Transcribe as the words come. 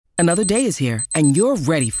Another day is here, and you're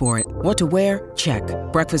ready for it. What to wear? Check.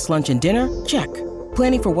 Breakfast, lunch, and dinner? Check.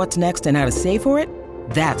 Planning for what's next and how to save for it?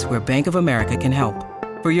 That's where Bank of America can help.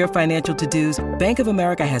 For your financial to-dos, Bank of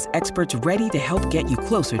America has experts ready to help get you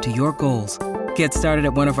closer to your goals. Get started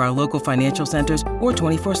at one of our local financial centers or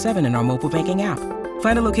 24/7 in our mobile banking app.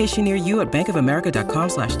 Find a location near you at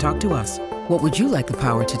bankofamerica.com/talktous. What would you like the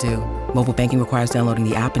power to do? Mobile banking requires downloading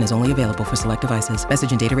the app and is only available for select devices.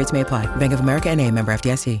 Message and data rates may apply. Bank of America N.A., member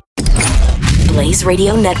FDIC. Blaze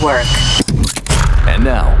Radio Network. And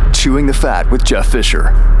now, Chewing the Fat with Jeff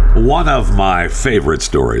Fisher. One of my favorite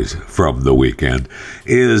stories from the weekend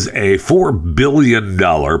is a $4 billion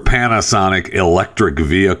Panasonic electric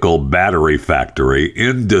vehicle battery factory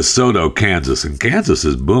in DeSoto, Kansas. And Kansas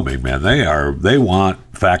is booming, man. They want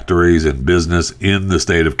factories and business in the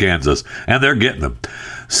state of Kansas, and they're getting them.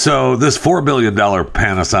 So this $4 billion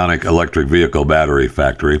Panasonic electric vehicle battery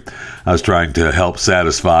factory is trying to help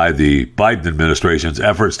satisfy the Biden administration's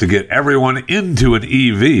efforts to get everyone into an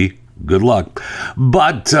EV. Good luck.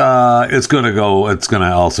 But it's going to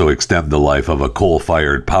also extend the life of a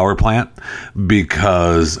coal-fired power plant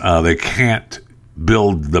because they can't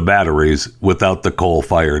build the batteries without the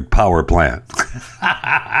coal-fired power plant.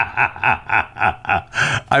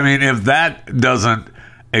 I mean, if that doesn't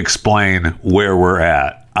explain where we're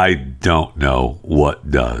at, I don't know what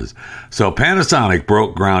does. So Panasonic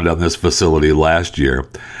broke ground on this facility last year,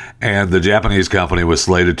 and the Japanese company was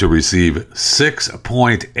slated to receive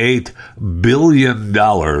 $6.8 billion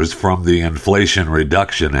from the Inflation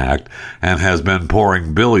Reduction Act and has been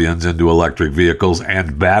pouring billions into electric vehicles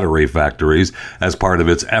and battery factories as part of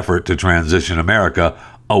its effort to transition America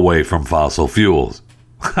away from fossil fuels.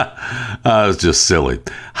 It's just silly.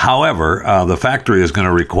 However, the factory is going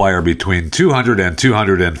to require between 200 and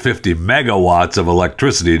 250 megawatts of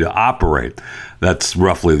electricity to operate. That's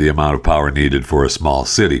roughly the amount of power needed for a small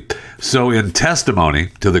city. So in testimony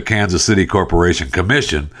to the Kansas City Corporation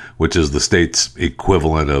Commission, which is the state's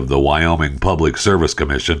equivalent of the Wyoming Public Service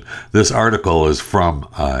Commission, this article is from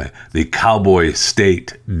the Cowboy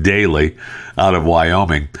State Daily out of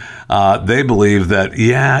Wyoming. They believe that,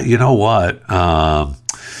 you know what?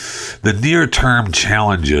 The near-term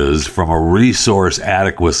challenges from a resource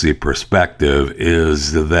adequacy perspective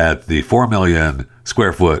is that the 4 million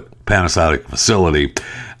square foot Panasonic facility,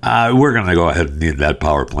 we're going to go ahead and need that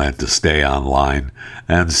power plant to stay online.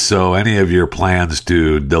 And so any of your plans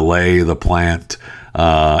to delay the plant,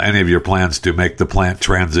 any of your plans to make the plant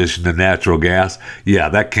transition to natural gas,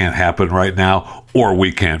 that can't happen right now, or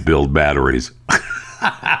we can't build batteries.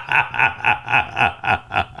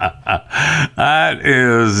 That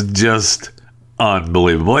is just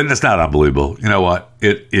unbelievable. And it's not unbelievable. You know what?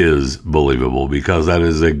 It is believable because that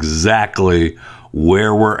is exactly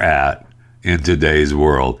where we're at in today's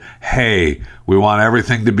world. Hey, we want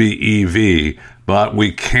everything to be EV, but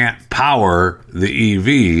we can't power the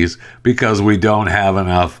EVs because we don't have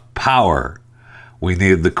enough power. We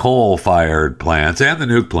need the coal-fired plants and the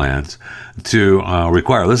nuke plants to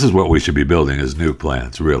require. This is what we should be building is nuke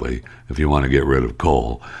plants, really, if you want to get rid of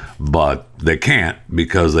coal. But they can't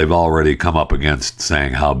because they've already come up against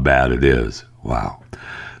saying how bad it is. Wow.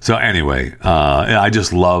 So anyway, I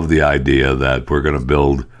just love the idea that we're going to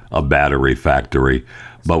build a battery factory,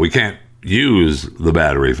 but we can't use the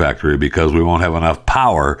battery factory because we won't have enough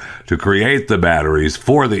power to create the batteries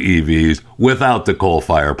for the EVs without the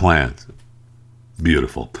coal-fired plants.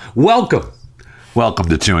 Beautiful. Welcome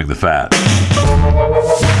to Chewing the Fat.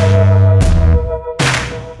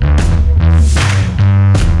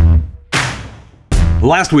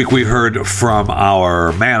 Last week we heard from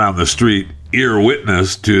our man on the street, ear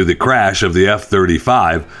witness to the crash of the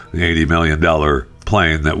F-35, the $80 million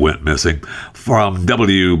plane that went missing. From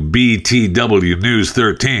WBTW News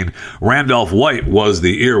 13, Randolph White was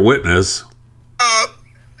the ear witness. In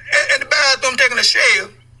the bathroom taking a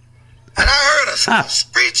shave, and I heard a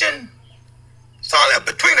screeching,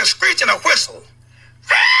 between a screech and a whistle.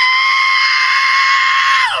 I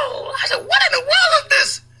said, what in the world is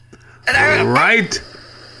this? And I heard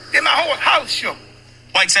then my whole house shook.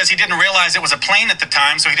 White says he didn't realize it was a plane at the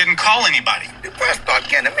time, so he didn't call anybody. The press started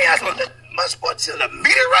getting to me. I said, must be a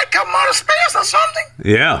meteorite coming out of space or something?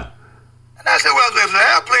 Yeah. And I said, well, if it's an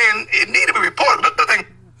airplane, it needs to be reported.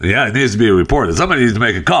 Yeah, it needs to be reported. Somebody needs to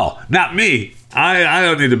make a call. Not me. I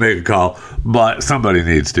don't need to make a call, but somebody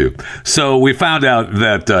needs to. So we found out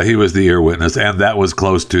that he was the ear witness, and that was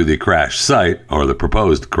close to the crash site, or the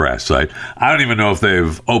proposed crash site. I don't even know if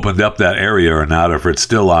they've opened up that area or not, or if it's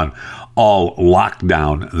still on all locked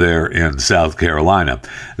down there in South Carolina.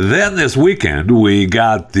 Then this weekend, we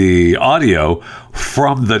got the audio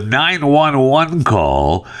from the 911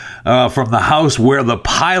 call from the house where the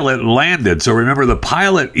pilot landed. So remember, the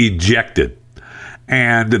pilot ejected.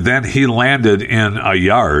 And then he landed in a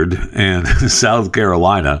yard in South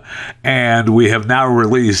Carolina. And we have now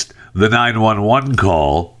released the 911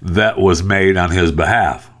 call that was made on his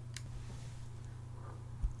behalf.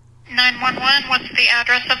 911, what's the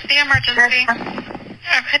address of the emergency?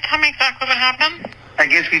 Okay, tell me exactly what happened. I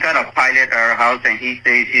guess we got a pilot at our house, and he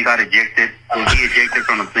says he got ejected. So he ejected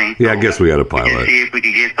from the plane. Yeah, I guess we got a We can pilot. see if we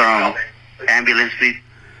can get some ambulance, please.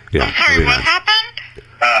 Yeah. I'm sorry, that'd be what nice.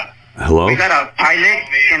 happened? Hello? We got a pilot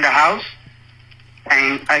in the house,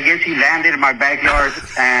 and I guess he landed in my backyard,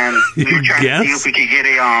 and we were trying to see Guess? if we could get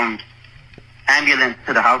a ambulance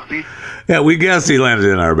to the house, please. Yeah, we guessed he landed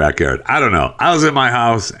in our backyard. I don't know. I was in my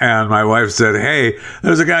house, and my wife said, hey,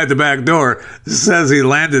 there's a guy at the back door that says he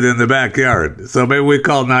landed in the backyard. So maybe we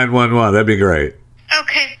call 911. That'd be great.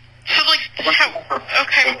 Okay, so like,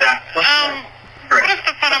 okay, what is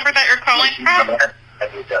the phone number that you're calling from?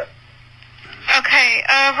 Okay,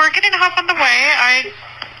 we're getting help on the way.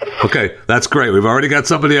 Okay, that's great. We've already got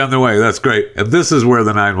somebody on the way. That's great. And this is where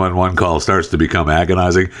the 911 call starts to become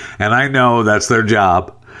agonizing. And I know that's their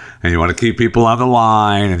job. And you want to keep people on the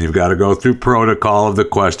line, and you've got to go through protocol of the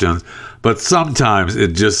questions. But sometimes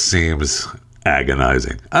it just seems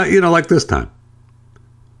agonizing. Like this time.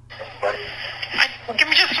 Give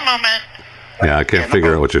me just a moment. Yeah, I can't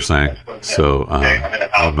figure out what you're saying. So,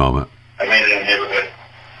 one moment.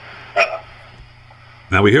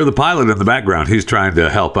 Now we hear the pilot in the background. He's trying to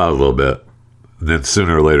help out a little bit. And then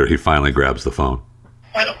sooner or later, he finally grabs the phone.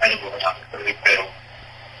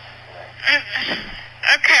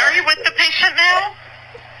 Okay, are you with the patient now?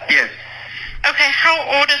 Yes. Okay, how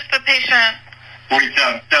old is the patient? We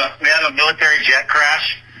had a military jet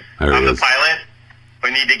crash. There I'm he the is. pilot.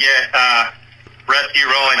 We need to get rescue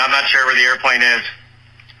rolling. I'm not sure where the airplane is.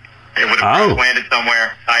 It would have landed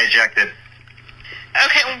somewhere. I ejected.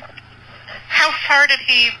 Okay, how far did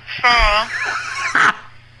he fall?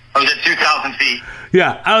 I was at 2,000 feet.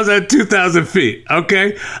 Yeah, I was at 2,000 feet.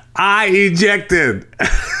 Okay, I ejected.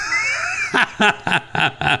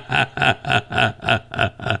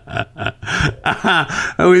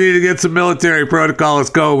 We need to get some military protocol. Let's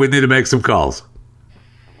go. We need to make some calls.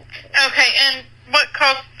 Okay, and what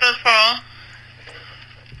caused the fall?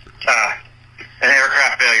 An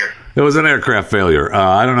aircraft failure. It was an aircraft failure.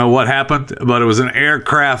 I don't know what happened, but it was an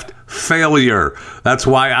aircraft failure. That's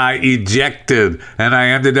why I ejected, and I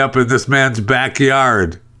ended up in this man's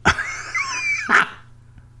backyard.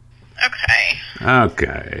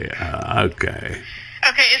 Okay. Okay.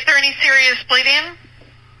 Okay, is there any serious bleeding?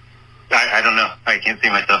 I don't know. I can't see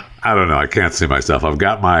myself. I don't know. I can't see myself. I've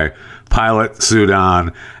got my pilot suit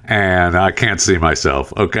on, and I can't see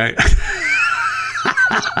myself. Okay.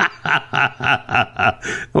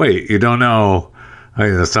 Wait, you don't know?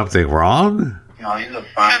 Is something wrong? No, he looks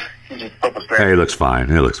fine. He just took a Hey, he looks fine.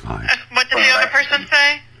 He looks fine. What did the other person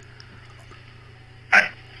say?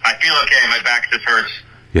 I feel okay. My back just hurts.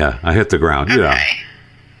 Yeah, I hit the ground. You know, Okay.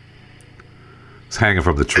 it's hanging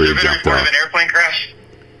from the tree. Has there been a Jumped report off. of an airplane crash?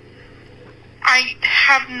 I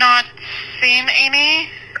have not seen any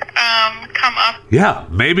come up. Yeah,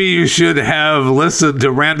 maybe you should have listened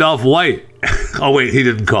to Randolph White. Oh, wait, he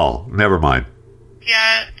didn't call. Never mind.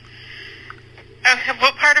 Yet. Okay,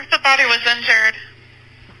 what part of the body was injured?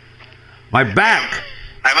 My back.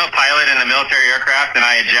 I'm a pilot in a military aircraft, and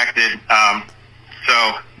I ejected. So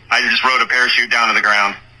I just rode a parachute down to the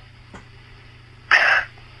ground.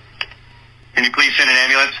 Can you please send an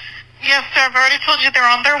ambulance? Yes, sir. I've already told you they're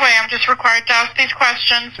on their way. I'm just required to ask these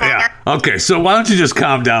questions. while Yeah. they're- Okay, so why don't you just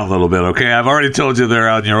calm down a little bit, okay? I've already told you they're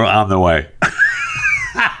on the way.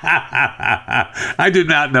 I do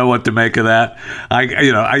not know what to make of that. I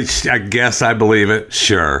guess I believe it.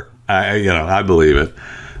 Sure, I believe it.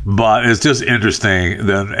 But it's just interesting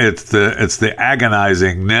that it's the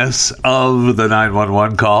agoningness of the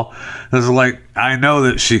 911 call. It's like, I know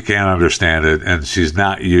that she can't understand it, and she's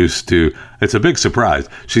not used to. It's a big surprise.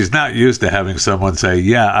 She's not used to having someone say,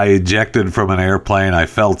 "Yeah, I ejected from an airplane. I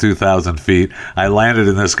fell 2,000 feet. I landed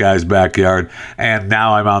in this guy's backyard, and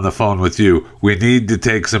now I'm on the phone with you. We need to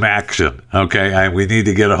take some action, okay? We need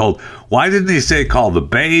to get a hold." Why didn't he say call the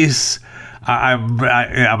base? I'm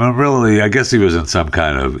really, I guess he was in some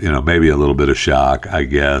kind of, maybe a little bit of shock, I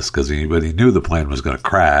guess, but he knew the plane was going to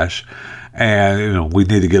crash, and we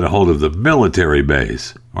need to get a hold of the military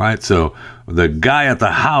base, right? So the guy at the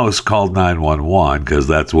house called 911 because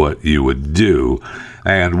that's what you would do.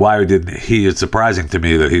 And why didn't he? It's surprising to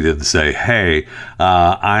me that he didn't say, hey,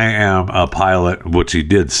 I am a pilot, which he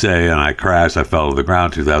did say, and I crashed. I fell to the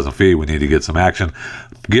ground 2,000 feet. We need to get some action.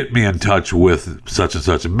 Get me in touch with such and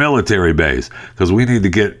such a military base because we need to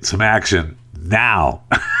get some action now.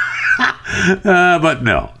 But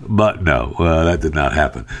no, that did not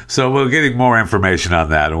happen. So we're getting more information on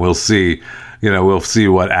that, and we'll see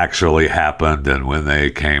what actually happened and when they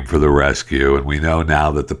came for the rescue. And we know now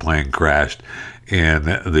that the plane crashed in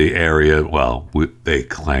the area. Well, they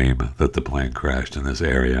claim that the plane crashed in this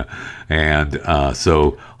area. And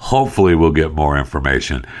so hopefully we'll get more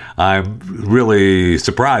information. I'm really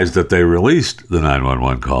surprised that they released the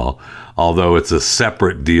 911 call, although it's a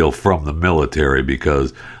separate deal from the military,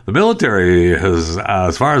 because the military has,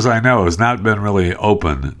 as far as I know, has not been really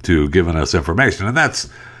open to giving us information. And that's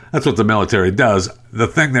what the military does. The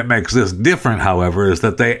thing that makes this different, however, is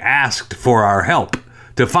that they asked for our help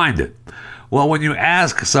to find it. Well, when you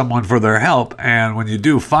ask someone for their help, and when you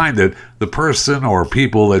do find it, the person or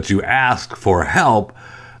people that you ask for help,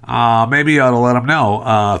 maybe you ought to let them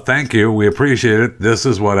know, thank you, we appreciate it, this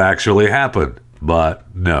is what actually happened.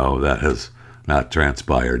 But no, that has not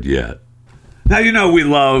transpired yet. Now, we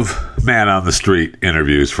love man on the street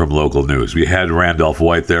interviews from local news. We had Randolph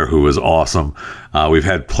White there, who was awesome. We've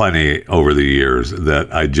had plenty over the years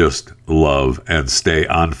that I just love and stay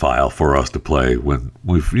on file for us to play when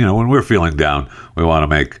we're feeling down. We want to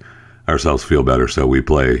make ourselves feel better, so we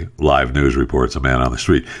play live news reports of man on the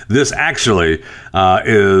street. This actually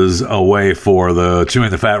is a way for the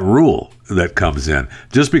chewing the fat rule that comes in.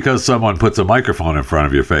 Just because someone puts a microphone in front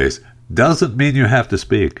of your face doesn't mean you have to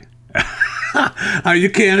speak. You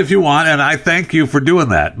can if you want, and I thank you for doing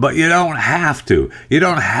that, but you don't have to. You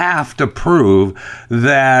don't have to prove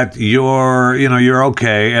that you're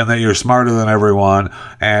okay and that you're smarter than everyone.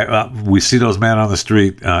 And we see those man on the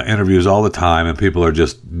street interviews all the time, and people are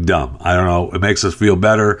just dumb. I don't know. It makes us feel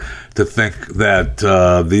better to think that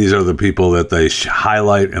these are the people that they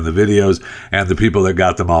highlight in the videos, and the people that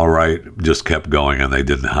got them all right just kept going and they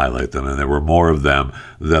didn't highlight them, and there were more of them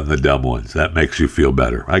than the dumb ones. That makes you feel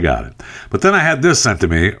better. I got it. But then I had this sent to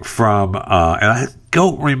me from, and I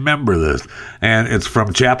don't remember this, and it's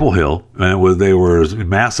from Chapel Hill, and there was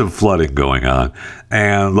massive flooding going on,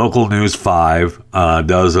 and Local News 5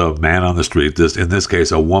 does a man on the street, in this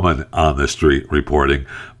case a woman on the street reporting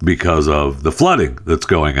because of the flooding that's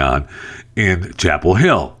going on in Chapel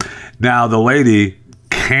Hill. Now, the lady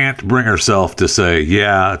can't bring herself to say,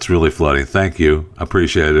 yeah, it's really flooding, thank you,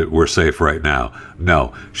 appreciate it, we're safe right now.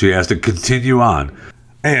 No, she has to continue on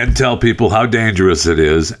and tell people how dangerous it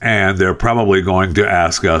is, and they're probably going to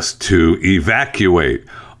ask us to evacuate.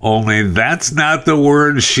 Only that's not the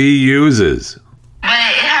word she uses. But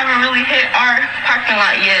it haven't really hit our parking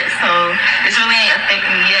lot yet, so this really ain't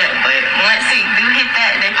affecting me yet. But once it do hit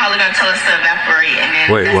that, they probably gonna tell us to evaporate, and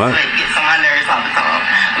then Wait, that's what? what gets on my nerves all the time.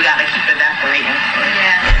 We gotta keep evaporating.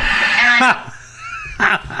 Yeah. And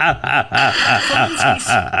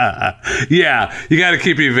yeah, you got to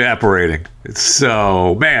keep evaporating.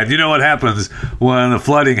 So, man, you know what happens when the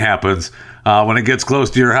flooding happens? When it gets close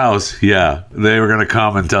to your house, yeah, they were going to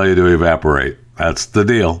come and tell you to evaporate. That's the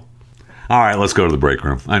deal. All right, let's go to the break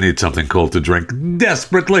room. I need something cold to drink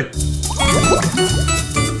desperately.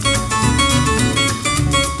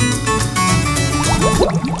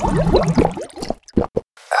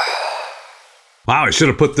 Wow, I should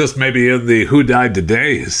have put this maybe in the Who Died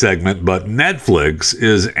Today segment, but Netflix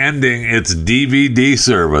is ending its DVD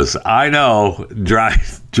service. I know,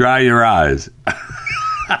 dry your eyes.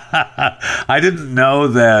 I didn't know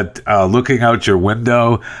that looking out your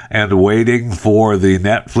window and waiting for the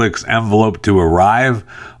Netflix envelope to arrive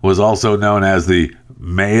was also known as the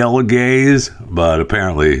male gaze, but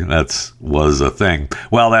apparently that was a thing.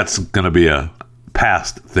 Well, that's going to be a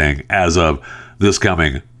past thing as of this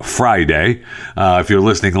coming Friday. If you're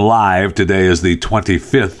listening live, today is the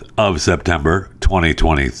 25th of September,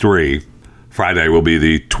 2023. Friday will be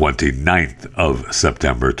the 29th of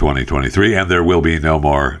September, 2023, and there will be no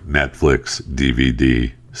more Netflix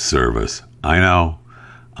DVD service. I know.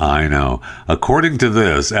 According to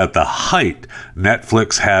this, at the height,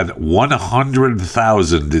 Netflix had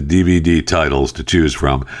 100,000 DVD titles to choose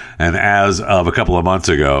from, and as of a couple of months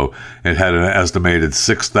ago, it had an estimated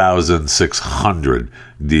 6,600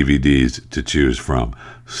 DVDs to choose from.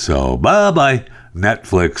 So, bye-bye,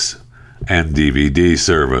 Netflix and DVD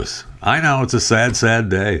service. I know, it's a sad, sad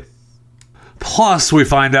day. Plus, we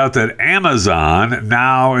find out that Amazon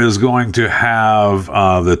now is going to have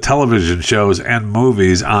the television shows and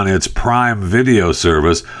movies on its Prime Video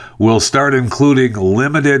service will start including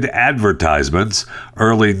limited advertisements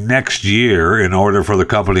early next year in order for the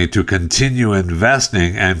company to continue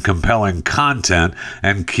investing in compelling content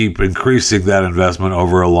and keep increasing that investment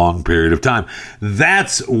over a long period of time.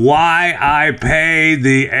 That's why I pay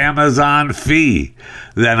the Amazon fee.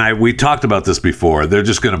 We talked about this before. They're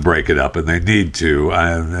just going to break it up, and they need to.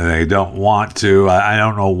 They don't want to. I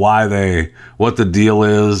don't know what the deal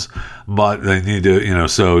is, but they need to,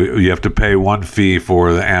 so you have to pay one fee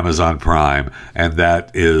for the Amazon Prime, and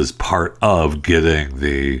that is part of getting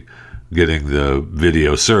the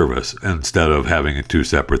video service instead of having it two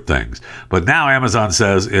separate things. But now Amazon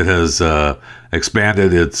says it has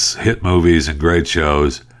expanded its hit movies and great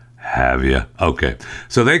shows. Have you? Okay.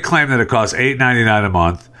 So they claim that it costs $8.99 a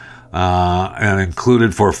month and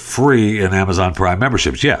included for free in Amazon Prime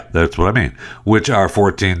memberships. Yeah, that's what I mean. Which are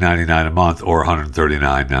 $14.99 a month or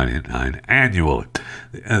 $139.99 annually.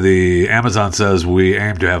 The Amazon says we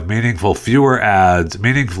aim to have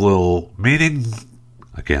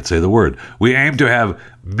I can't say the word. We aim to have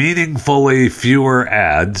meaningfully fewer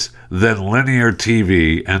ads than linear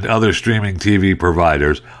TV and other streaming TV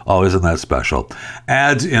providers. Oh, isn't that special?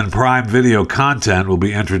 Ads in Prime Video content will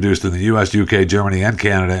be introduced in the US, UK, Germany, and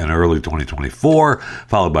Canada in early 2024,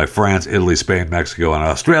 followed by France, Italy, Spain, Mexico, and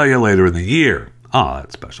Australia later in the year. Oh,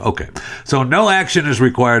 that's special. Okay. So no action is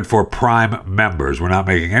required for Prime members. We're not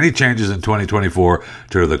making any changes in 2024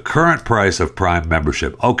 to the current price of Prime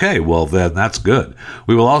membership. Okay, well then that's good.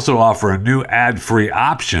 We will also offer a new ad-free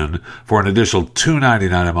option for an additional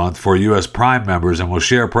 $2.99 a month for U.S. Prime members, and we'll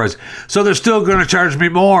share price. So they're still going to charge me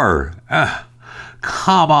more.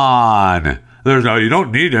 Come on. You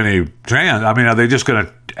don't need any trans. I mean, are they just going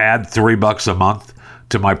to add $3 a month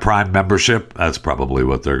to my Prime membership? That's probably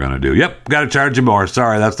what they're going to do. Yep, got to charge you more.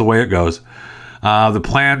 Sorry, that's the way it goes. The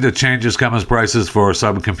planned changes come as prices for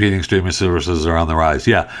some competing streaming services are on the rise.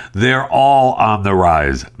 Yeah, they're all on the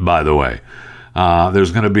rise, by the way.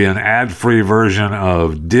 There's going to be an ad-free version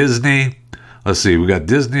of Disney. Let's see, we got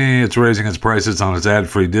Disney. It's raising its prices on its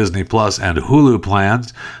ad-free Disney Plus and Hulu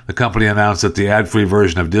plans. The company announced that the ad-free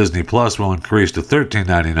version of Disney Plus will increase to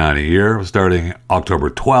 $13.99 a year starting October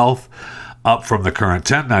 12th. Up from the current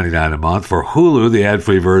 $10.99 a month. For Hulu, the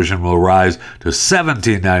ad-free version will rise to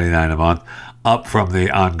 $17.99 a month, up from the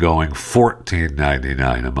ongoing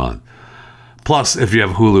 $14.99 a month. Plus, if you have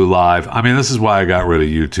Hulu Live, I mean, this is why I got rid of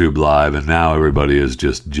YouTube Live, and now everybody is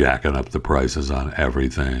just jacking up the prices on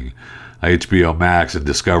everything. HBO Max and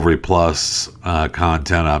Discovery Plus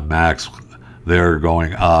content on Max, they're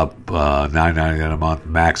going up $9.99 a month.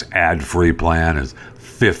 Max ad-free plan is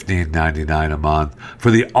 $15.99 a month.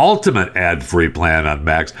 For the ultimate ad-free plan on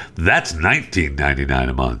Max, that's $19.99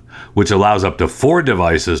 a month, which allows up to 4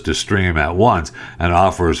 devices to stream at once and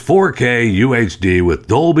offers 4K UHD with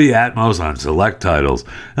Dolby Atmos on select titles,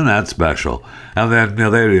 and that's special. And then they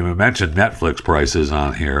didn't even mention Netflix prices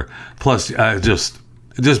on here. Plus, just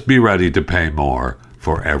be ready to pay more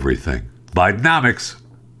for everything. Bidenomics.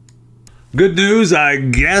 Good news, I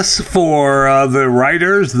guess, for the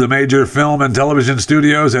writers. The major film and television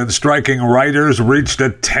studios and striking writers reached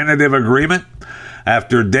a tentative agreement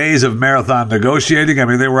after days of marathon negotiating. I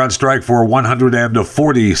mean, they were on strike for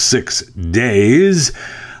 146 days.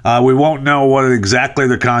 We won't know what exactly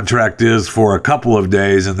the contract is for a couple of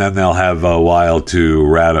days, and then they'll have a while to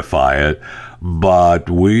ratify it. But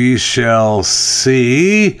we shall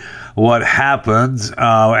see what happens.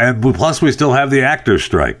 And plus, we still have the actors'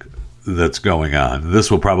 strike that's going on. This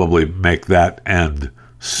will probably make that end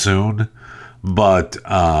soon, but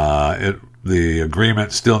the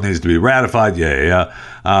agreement still needs to be ratified.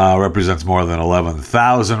 Represents more than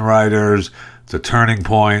 11,000 writers. It's a turning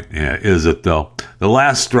point. Yeah, is it though? The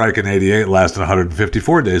last strike in 88 lasted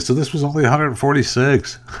 154 days, so this was only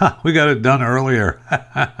 146. We got it done earlier.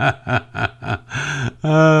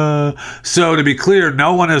 So to be clear,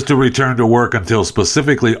 no one is to return to work until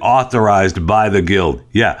specifically authorized by the Guild.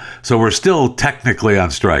 Yeah, so we're still technically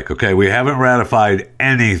on strike, okay? We haven't ratified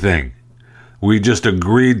anything. We just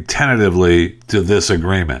agreed tentatively to this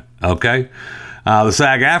agreement, okay? The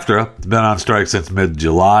SAG-AFTRA has been on strike since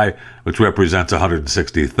mid-July, which represents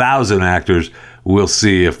 160,000 actors. We'll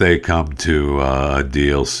see if they come to a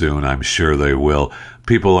deal soon. I'm sure they will.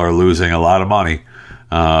 People are losing a lot of money.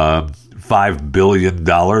 $5 billion,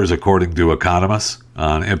 according to economists,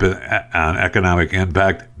 on economic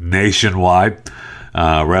impact nationwide.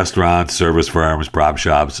 Restaurants, service firms, prop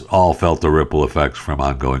shops all felt the ripple effects from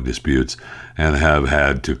ongoing disputes and have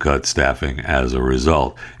had to cut staffing as a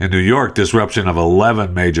result. In New York, disruption of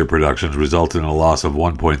 11 major productions resulted in a loss of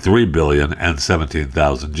 $1.3 billion and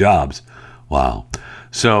 17,000 jobs. Wow.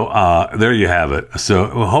 So there you have it. So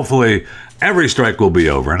hopefully every strike will be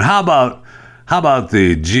over. And how about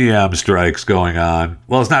the GM strikes going on?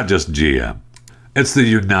 Well, it's not just GM. It's the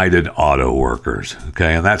United Auto Workers,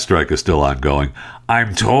 okay? And that strike is still ongoing.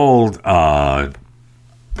 I'm told President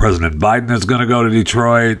Biden is going to go to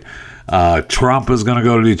Detroit. Trump is going to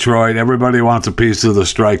go to Detroit. Everybody wants a piece of the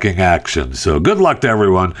striking action. So good luck to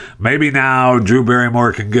everyone. Maybe now Drew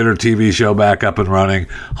Barrymore can get her TV show back up and running.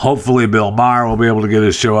 Hopefully Bill Maher will be able to get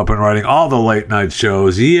his show up and running. All the late night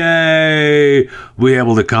shows, yay, be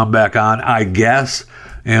able to come back on, I guess,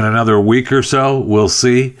 in another week or so. We'll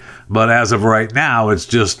see. But as of right now, it's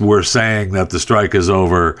just we're saying that the strike is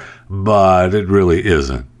over, but it really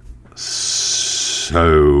isn't. So,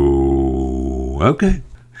 okay.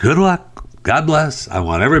 Good luck. God bless. I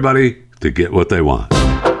want everybody to get what they want.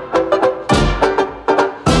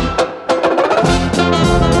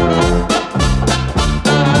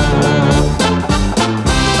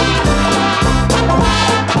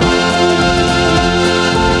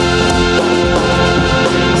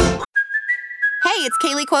 Hey, it's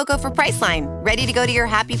Kaylee Cuoco for Priceline. Ready to go to your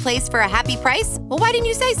happy place for a happy price? Well, why didn't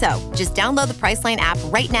you say so? Just download the Priceline app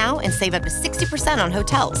right now and save up to 60% on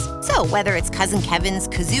hotels. So whether it's Cousin Kevin's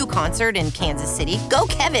Kazoo Concert in Kansas City, go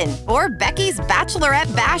Kevin, or Becky's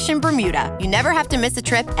Bachelorette Bash in Bermuda, you never have to miss a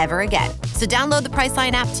trip ever again. So download the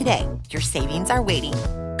Priceline app today. Your savings are waiting.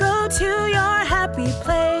 Go to your happy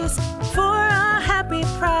place for a happy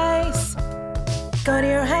price. Go to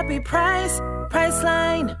your happy price,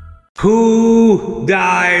 Priceline. Who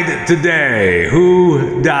died today?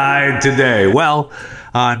 Who died today? Well,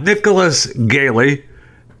 Nicholas Gailey,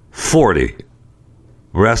 40.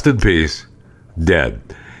 Rest in peace. Dead.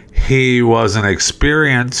 He was an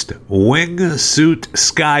experienced wingsuit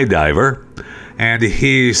skydiver, and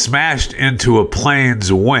he smashed into a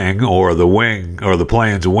plane's wing, or the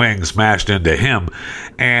plane's wing smashed into him,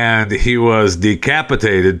 and he was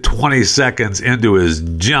decapitated 20 seconds into his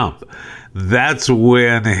jump. That's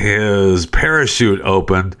when his parachute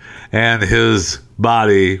opened and his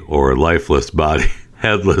body, or lifeless body,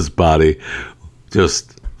 headless body,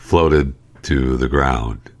 just floated to the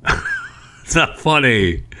ground. It's not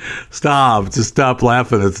funny. Stop. Just stop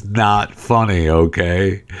laughing. It's not funny,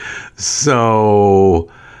 okay? So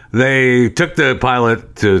they took the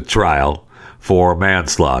pilot to trial for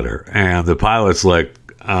manslaughter, and the pilot's like,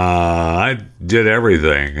 I did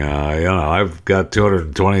everything. I've got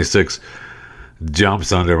 226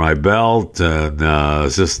 jumps under my belt, and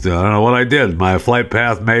it's just, I don't know what I did. My flight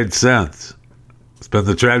path made sense. It's been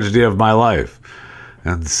the tragedy of my life.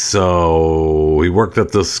 And so he worked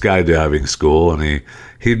at the skydiving school, and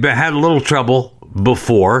he'd had a little trouble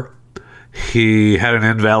before. He had an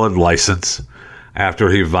invalid license after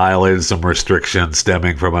he violated some restrictions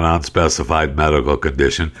stemming from an unspecified medical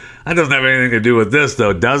condition. That doesn't have anything to do with this,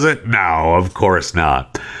 though, does it? No, of course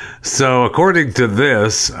not. So according to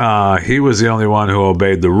this, he was the only one who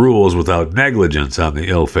obeyed the rules without negligence on the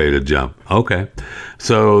ill-fated jump. Okay.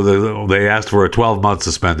 So they asked for a 12-month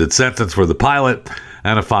suspended sentence for the pilot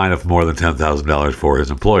and a fine of more than $10,000 for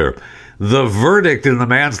his employer. The verdict in the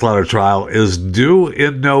manslaughter trial is due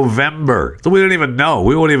in November. So we don't even know.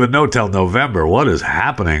 We won't even know till November. What is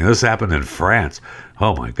happening? This happened in France.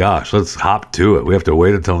 Oh my gosh, let's hop to it. We have to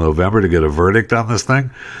wait until November to get a verdict on this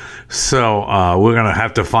thing. So we're going to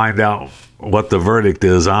have to find out what the verdict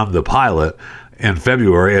is on the pilot in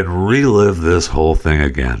February and relive this whole thing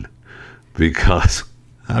again. Because,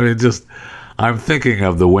 I'm thinking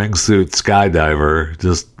of the wingsuit skydiver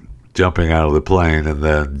just jumping out of the plane and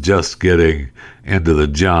then just getting into the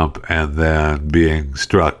jump and then being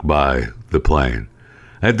struck by the plane.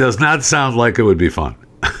 It does not sound like it would be fun.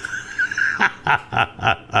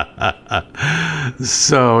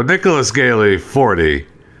 So, Nicholas Gailey, 40,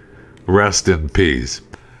 rest in peace.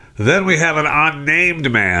 Then we have an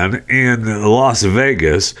unnamed man in Las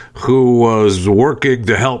Vegas who was working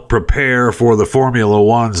to help prepare for the Formula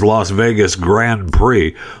One's Las Vegas Grand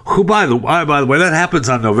Prix. Who, by the way, that happens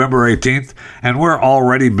on November 18th, and we're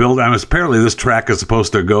already building. Apparently, this track is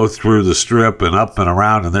supposed to go through the Strip and up and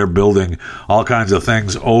around, and they're building all kinds of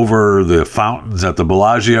things over the fountains at the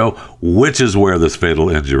Bellagio, which is where this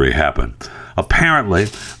fatal injury happened. Apparently,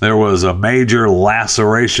 there was a major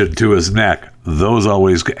laceration to his neck. Those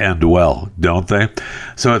always end well, don't they?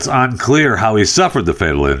 So it's unclear how he suffered the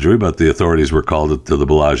fatal injury, but the authorities were called to the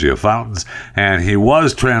Bellagio fountains, and he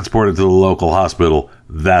was transported to the local hospital.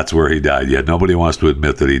 That's where he died. Yet nobody wants to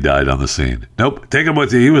admit that he died on the scene. Nope, take him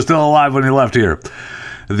with you. He was still alive when he left here.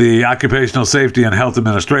 The Occupational Safety and Health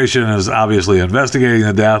Administration is obviously investigating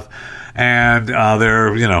the death, and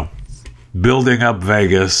they're, building up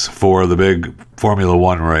Vegas for the big Formula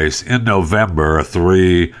One race in November, a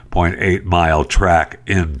 3.8 mile track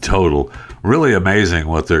in total. Really amazing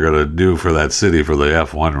what they're going to do for that city for the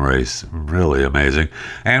F1 race. Really amazing.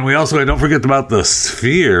 And we also, don't forget about the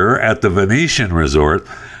Sphere at the Venetian Resort.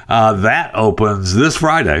 That opens this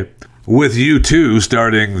Friday with U2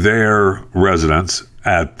 starting their residence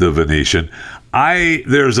at the Venetian.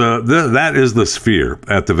 That is the Sphere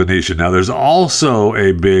at the Venetian. Now, there's also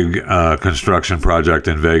a big construction project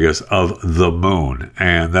in Vegas of the Moon,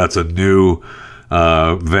 and that's a new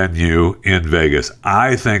venue in Vegas.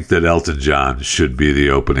 I think that Elton John should be the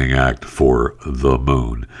opening act for the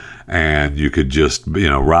Moon. And you could just,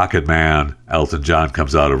 Rocket Man, Elton John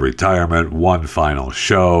comes out of retirement, one final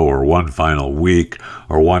show or one final week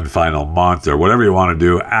or one final month or whatever you want to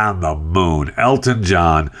do on the Moon. Elton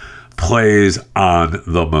John plays on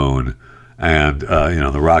the Moon. And,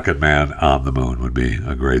 the Rocket Man on the Moon would be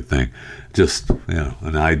a great thing. Just,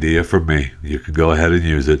 an idea from me. You can go ahead and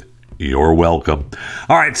use it. You're welcome.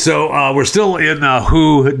 All right, so we're still in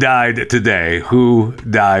Who Died Today. Who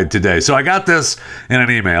died today? So I got this in an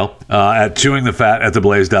email at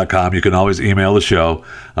chewingthefat@theblaze.com. You can always email the show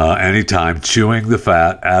anytime,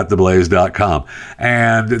 chewingthefat@theblaze.com.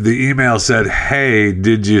 And the email said, hey,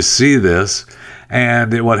 did you see this?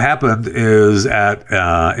 And what happened is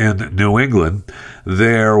in New England,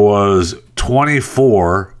 there was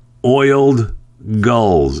 24 oiled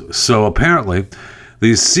gulls. So apparently,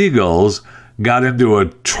 these seagulls got into a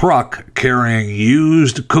truck carrying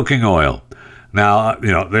used cooking oil. Now,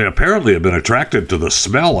 they apparently have been attracted to the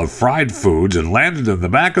smell of fried foods and landed in the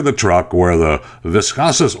back of the truck where the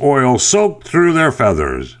viscous oil soaked through their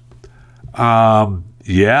feathers.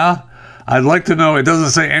 Yeah? I'd like to know, it doesn't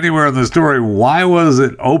say anywhere in the story, why was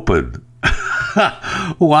it open?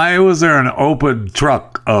 Why was there an open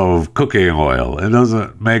truck of cooking oil? It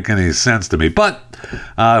doesn't make any sense to me. But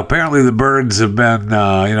apparently the birds have been,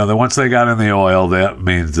 once they got in the oil, that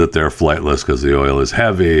means that they're flightless because the oil is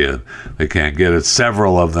heavy and they can't get it.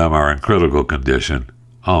 Several of them are in critical condition.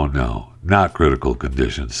 Oh, no. Not critical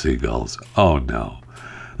condition, seagulls. Oh, no.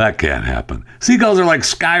 That can't happen. Seagulls are like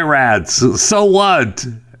sky rats. So what?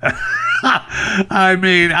 I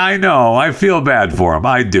mean, I know. I feel bad for them.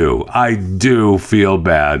 I do. I do feel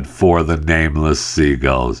bad for the nameless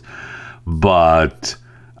seagulls. But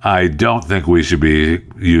I don't think we should be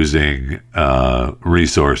using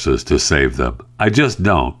resources to save them. I just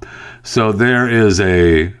don't. So there is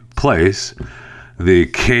a place, the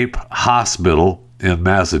Cape Hospital in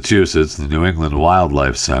Massachusetts, the New England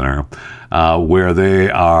Wildlife Center, where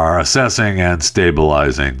they are assessing and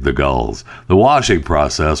stabilizing the gulls. The washing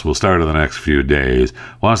process will start in the next few days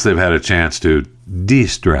once they've had a chance to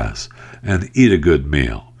de-stress and eat a good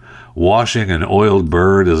meal. Washing an oiled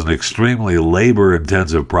bird is an extremely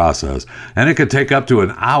labor-intensive process, and it can take up to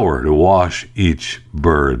an hour to wash each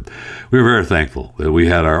bird. We're very thankful that we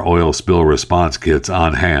had our oil spill response kits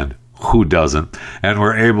on hand. Who doesn't? And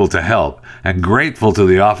we're able to help, and grateful to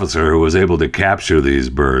the officer who was able to capture these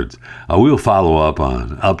birds. We'll follow up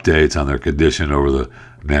on updates on their condition over the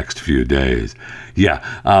next few days. Yeah,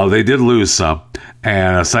 they did lose some,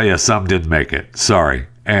 and I'll tell you, some didn't make it. Sorry.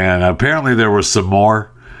 And apparently there were some more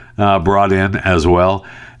brought in as well.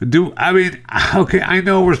 Okay, I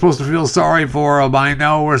know we're supposed to feel sorry for them. I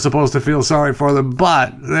know we're supposed to feel sorry for them,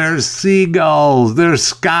 but they're seagulls. They're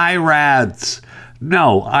sky rats.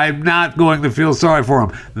 No, I'm not going to feel sorry for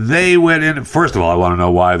them. They went in. First of all, I want to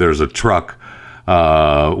know why there's a truck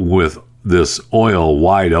with this oil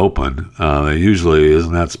wide open. Usually,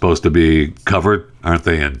 isn't that supposed to be covered? Aren't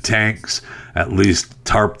they in tanks? At least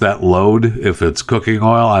tarp that load if it's cooking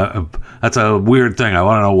oil. That's a weird thing. I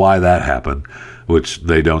want to know why that happened, which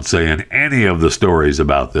they don't say in any of the stories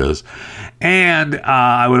about this. And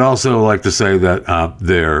I would also like to say that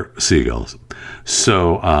they're seagulls.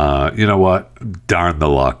 So, you know what? Darn the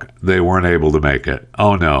luck. They weren't able to make it.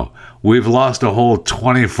 Oh, no. We've lost a whole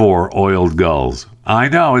 24 oiled gulls. I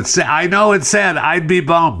know it's sad. I'd be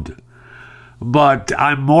bummed. But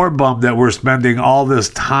I'm more bummed that we're spending all this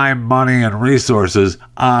time, money, and resources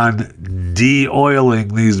on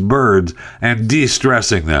de-oiling these birds and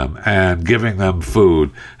de-stressing them and giving them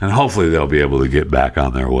food. And hopefully they'll be able to get back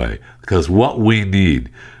on their way. Because what we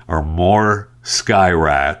need are more sky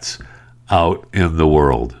rats out in the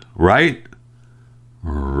world. Right?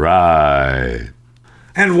 Right.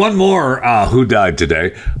 And one more who died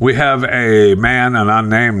today. We have an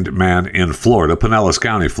unnamed man in Florida, Pinellas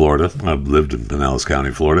County, Florida. I've lived in Pinellas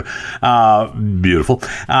County, Florida. Beautiful.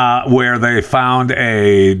 Where they found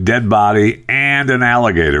a dead body and an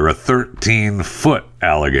alligator, a 13-foot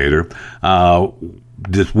alligator,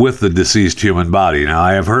 with the deceased human body. Now,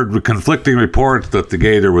 I have heard conflicting reports that the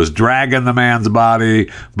gator was dragging the man's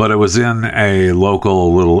body, but it was in a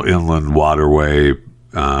local little inland waterway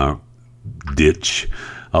ditch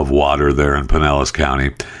of water there in Pinellas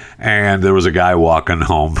County. And there was a guy walking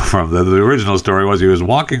home from the original story was he was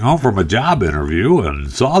walking home from a job interview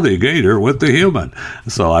and saw the gator with the human.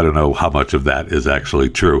 So I don't know how much of that is actually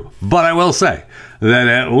true. But I will say that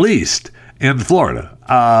at least in Florida,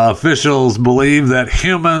 officials believe that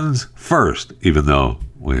humans first, even though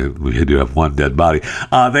we do have one dead body,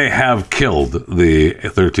 they have killed the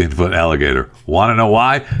 13-foot alligator. Want to know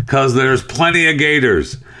why? Because there's plenty of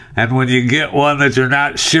gators. And when you get one that you're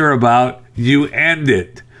not sure about, you end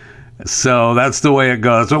it. So that's the way it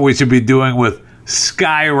goes. That's what we should be doing with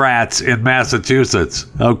sky rats in Massachusetts.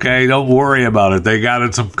 Okay, don't worry about it. They got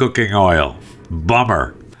in some cooking oil.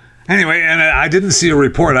 Bummer. Anyway, and I didn't see a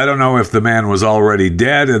report. I don't know if the man was already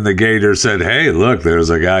dead and the gator said, hey, look, there's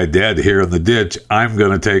a guy dead here in the ditch. I'm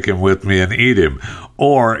going to take him with me and eat him.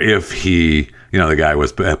 Or if he, the guy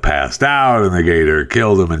was passed out and the gator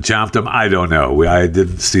killed him and chomped him. I don't know. I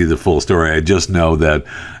didn't see the full story. I just know that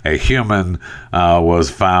a human was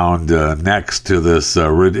found next to this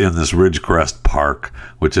in this Ridgecrest Park,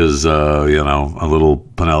 which is, a little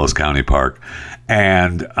Pinellas County park.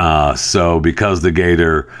 And so because the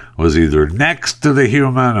gator was either next to the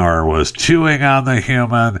human or was chewing on the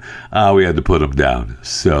human, we had to put him down.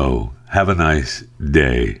 So have a nice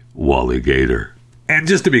day, Wally Gator. And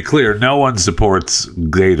just to be clear, no one supports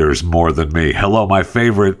gators more than me. Hello, my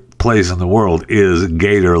favorite place in the world is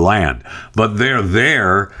Gatorland. But they're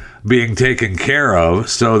there being taken care of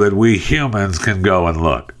so that we humans can go and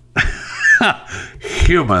look.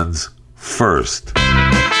 Humans first.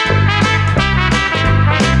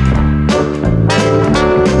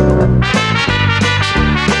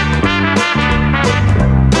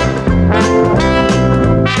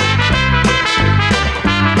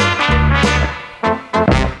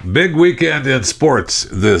 Big weekend in sports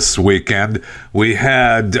this weekend. We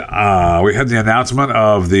had the announcement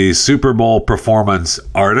of the Super Bowl performance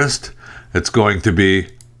artist. It's going to be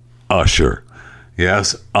Usher.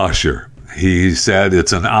 Yes, Usher. He said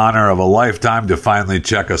it's an honor of a lifetime to finally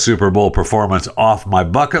check a Super Bowl performance off my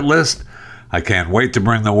bucket list. I can't wait to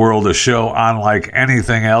bring the world a show unlike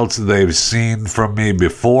anything else they've seen from me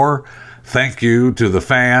before. Thank you to the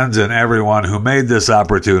fans and everyone who made this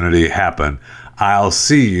opportunity happen. I'll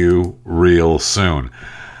see you real soon.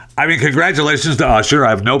 I mean, congratulations to Usher. I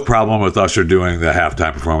have no problem with Usher doing the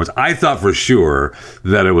halftime performance. I thought for sure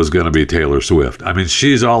that it was going to be Taylor Swift. I mean,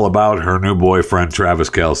 she's all about her new boyfriend, Travis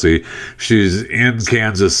Kelce. She's in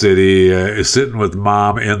Kansas City, sitting with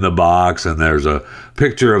mom in the box, and there's a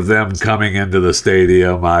picture of them coming into the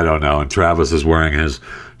stadium. I don't know. And Travis is wearing his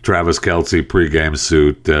Travis Kelce pregame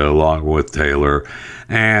suit along with Taylor.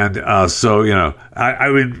 And so, I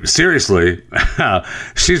mean, seriously,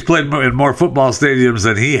 she's played in more football stadiums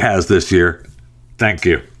than he has this year. Thank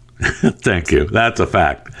you. Thank you. That's a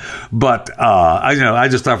fact. But, I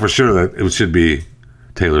just thought for sure that it should be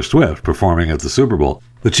Taylor Swift performing at the Super Bowl.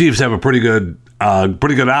 The Chiefs have a pretty good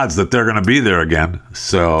odds that they're going to be there again.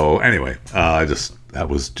 So anyway, that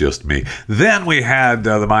was just me. Then we had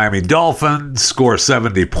the Miami Dolphins score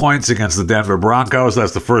 70 points against the Denver Broncos.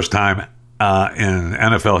 That's the first time in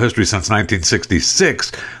NFL history since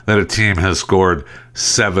 1966 that a team has scored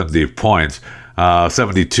 70 points.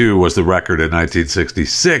 72 was the record in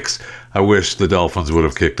 1966. I wish the Dolphins would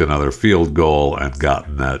have kicked another field goal and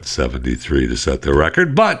gotten that 73 to set the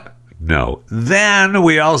record, but no. Then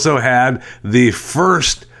we also had the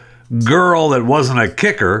first girl that wasn't a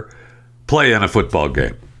kicker play in a football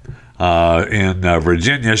game. In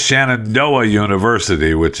Virginia, Shenandoah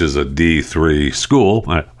University, which is a D3 school.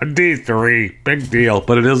 A D3, big deal,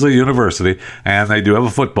 but it is a university, and they do have a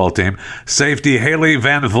football team. Safety Haley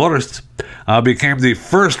Van Voorst became the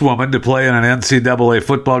first woman to play in an NCAA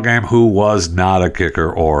football game who was not a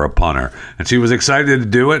kicker or a punter. And she was excited to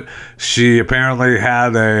do it. She apparently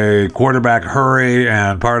had a quarterback hurry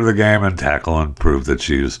and part of the game and tackle and proved that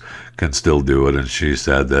she can still do it. And she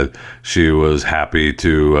said that she was happy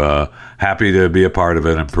to be a part of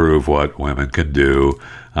it and prove what women can do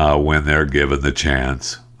when they're given the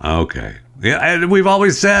chance. Okay. Yeah, and we've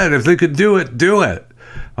always said if they could do it, do it.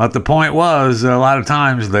 But the point was, a lot of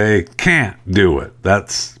times they can't do it.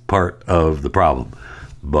 That's part of the problem.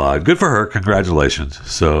 But good for her. Congratulations.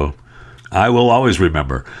 So I will always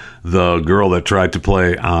remember the girl that tried to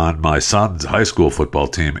play on my son's high school football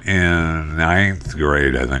team in 9th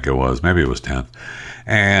grade, I think it was. Maybe it was 10th.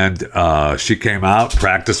 And she came out,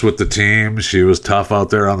 practiced with the team. She was tough out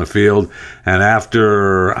there on the field. And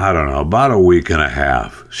after, I don't know, about a week and a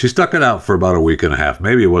half, she stuck it out for about a week and a half.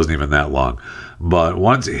 Maybe it wasn't even that long. But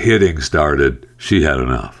once hitting started, she had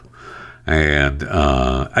enough. And,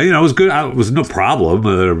 it was good. It was no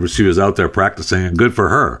problem. She was out there practicing, and good for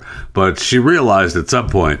her. But she realized at some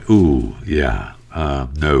point, no,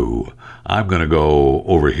 I'm going to go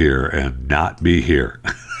over here and not be here.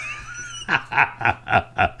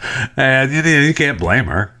 And you can't blame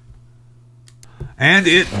her. And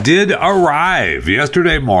it did arrive.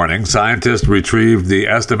 Yesterday morning, scientists retrieved the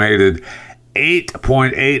estimated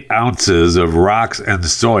 8.8 ounces of rocks and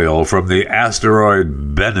soil from the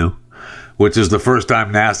asteroid Bennu, which is the first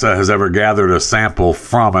time NASA has ever gathered a sample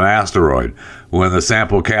from an asteroid. When the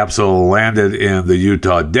sample capsule landed in the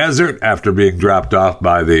Utah desert after being dropped off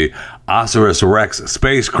by the OSIRIS-REx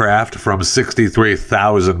spacecraft from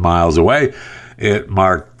 63,000 miles away, it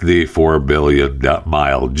marked the 4 billion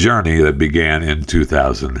mile journey that began in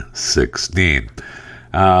 2016.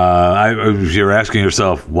 You're asking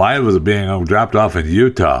yourself, why was it being dropped off in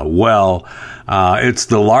Utah? Well, it's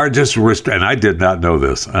the largest, and I did not know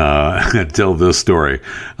this until this story.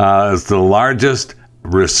 It's the largest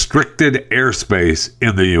restricted airspace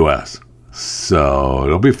in the U.S. So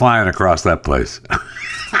don't be flying across that place.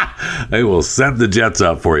 They will send the jets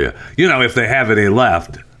up for you. If they have any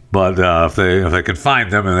left. But if they can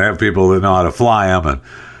find them and they have people that know how to fly them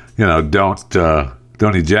and,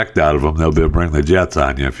 don't eject out of them, they'll be able to bring the jets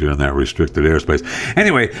on you if you're in that restricted airspace.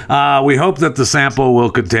 Anyway, we hope that the sample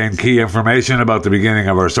will contain key information about the beginning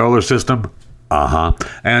of our solar system.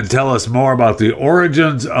 And tell us more about the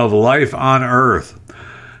origins of life on Earth.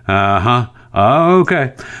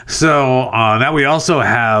 Okay. So now we also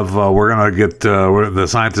have, we're going to get, the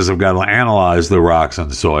scientists have got to analyze the rocks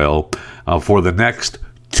and soil for the next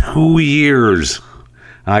 2 years.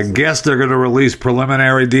 I guess they're going to release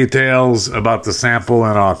preliminary details about the sample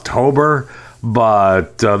in October,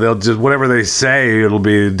 but they'll just, whatever they say, it'll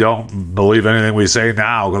be, don't believe anything we say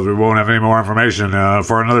now because we won't have any more information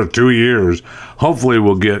for another 2 years. Hopefully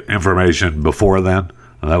we'll get information before then.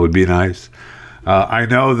 That would be nice. I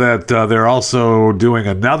know that they're also doing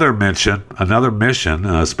another mission,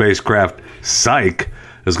 spacecraft Psyche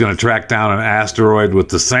is going to track down an asteroid with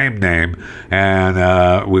the same name,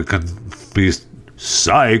 and we can be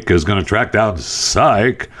Psyche is going to track down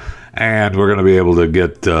Psyche, and we're going to be able to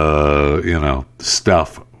get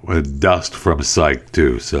stuff with dust from Psyche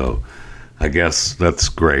too. So I guess that's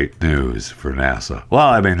great news for NASA. Well,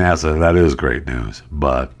 I mean, NASA, that is great news,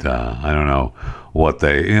 but I don't know what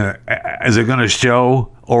is it going to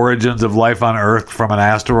show origins of life on Earth from an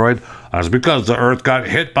asteroid? That's because the Earth got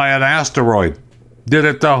hit by an asteroid. Did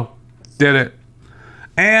it, though? Did it?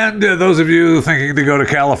 And those of you thinking to go to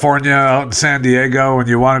California out in San Diego and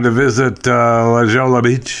you wanted to visit La Jolla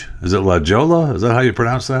Beach. Is it La Jolla? Is that how you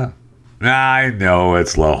pronounce that? I know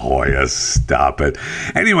it's La Jolla. Stop it.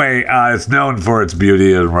 Anyway, it's known for its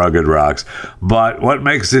beauty and rugged rocks. But what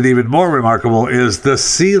makes it even more remarkable is the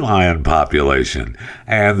sea lion population.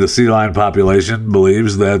 And the sea lion population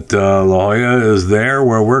believes that La Jolla is there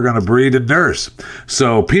where we're going to breed and nurse.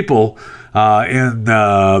 So people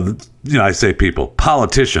I say people,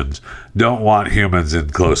 politicians don't want humans in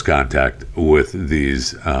close contact with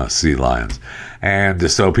these sea lions. And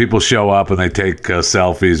so people show up and they take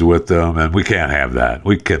selfies with them, and we can't have that.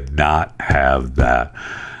 We cannot have that.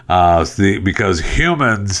 Because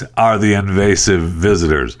humans are the invasive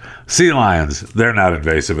visitors. Sea lions, they're not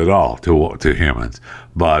invasive at all to humans,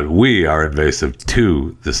 but we are invasive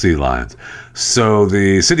to the sea lions. So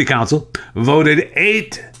the city council voted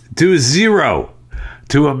 8-0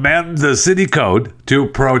 to amend the city code to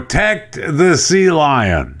protect the sea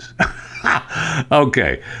lions.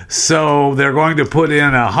 Okay, so they're going to put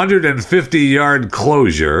in a 150-yard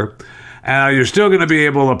closure. You're still going to be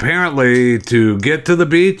able, apparently, to get to the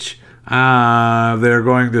beach. They're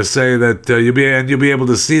going to say that you'll be able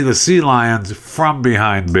to see the sea lions from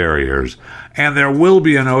behind barriers. And there will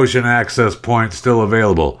be an ocean access point still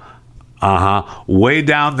available. Way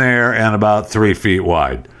down there and about 3 feet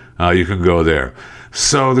wide. You can go there.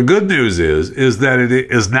 So the good news is that it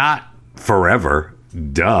is not forever.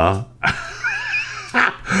 Duh.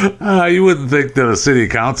 You wouldn't think that a city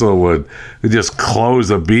council would just close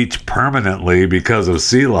a beach permanently because of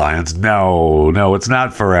sea lions. No, it's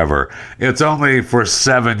not forever. It's only for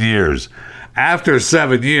 7 years. After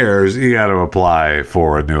 7 years, you got to apply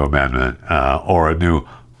for a new amendment or a new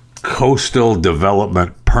coastal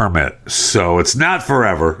development permit. So it's not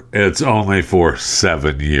forever. It's only for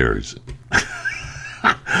 7 years.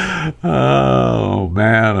 Oh,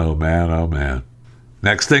 man.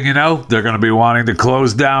 Next thing you know, they're going to be wanting to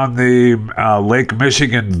close down the Lake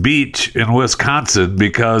Michigan beach in Wisconsin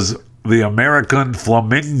because the American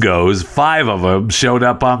flamingos, 5 of them, showed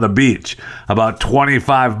up on the beach about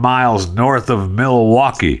 25 miles north of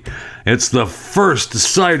Milwaukee. It's the first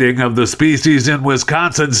sighting of the species in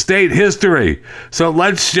Wisconsin state history. So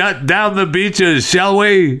let's shut down the beaches, shall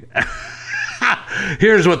we?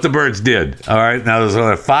 Here's what the birds did. All right, now there's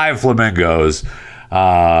only 5 flamingos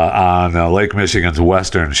on Lake Michigan's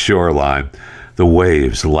western shoreline. The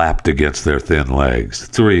waves lapped against their thin legs.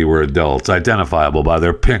 3 were adults, identifiable by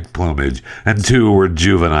their pink plumage, and 2 were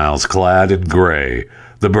juveniles clad in gray.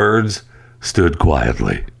 The birds stood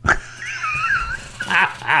quietly.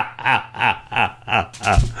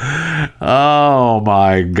 Oh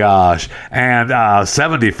my gosh. And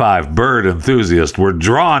 75 bird enthusiasts were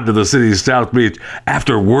drawn to the city's South Beach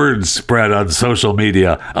after word spread on social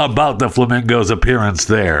media about the flamingo's appearance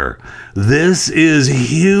there. This is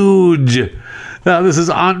huge. This is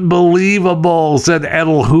unbelievable, said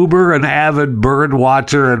Edel Huber, an avid bird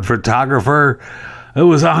watcher and photographer. It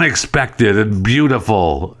was unexpected and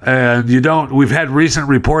beautiful. And we've had recent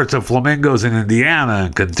reports of flamingos in Indiana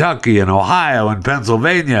and Kentucky and Ohio and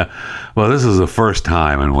Pennsylvania. Well, this is the first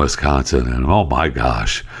time in Wisconsin. And oh my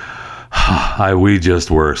gosh, we just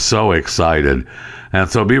were so excited. And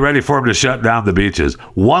so be ready for them to shut down the beaches.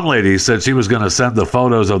 One lady said she was going to send the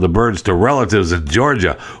photos of the birds to relatives in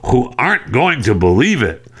Georgia who aren't going to believe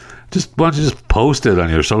it. Why don't you just post it on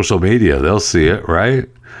your social media? They'll see it, right?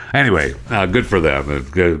 Anyway, good for them.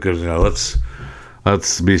 Good,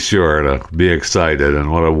 let's be sure to be excited. And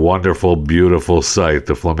what a wonderful, beautiful sight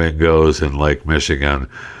the flamingos in Lake Michigan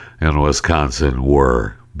and Wisconsin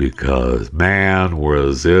were. Because, man,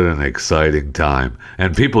 was it an exciting time.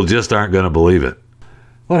 And people just aren't going to believe it.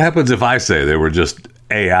 What happens if I say they were just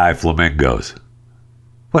AI flamingos?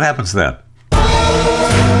 What happens then?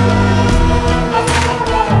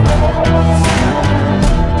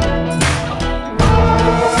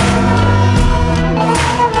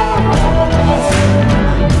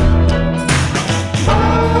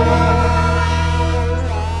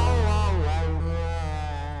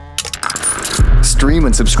 Stream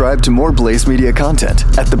and subscribe to more Blaze Media content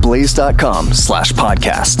at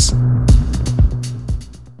theblaze.com/podcasts.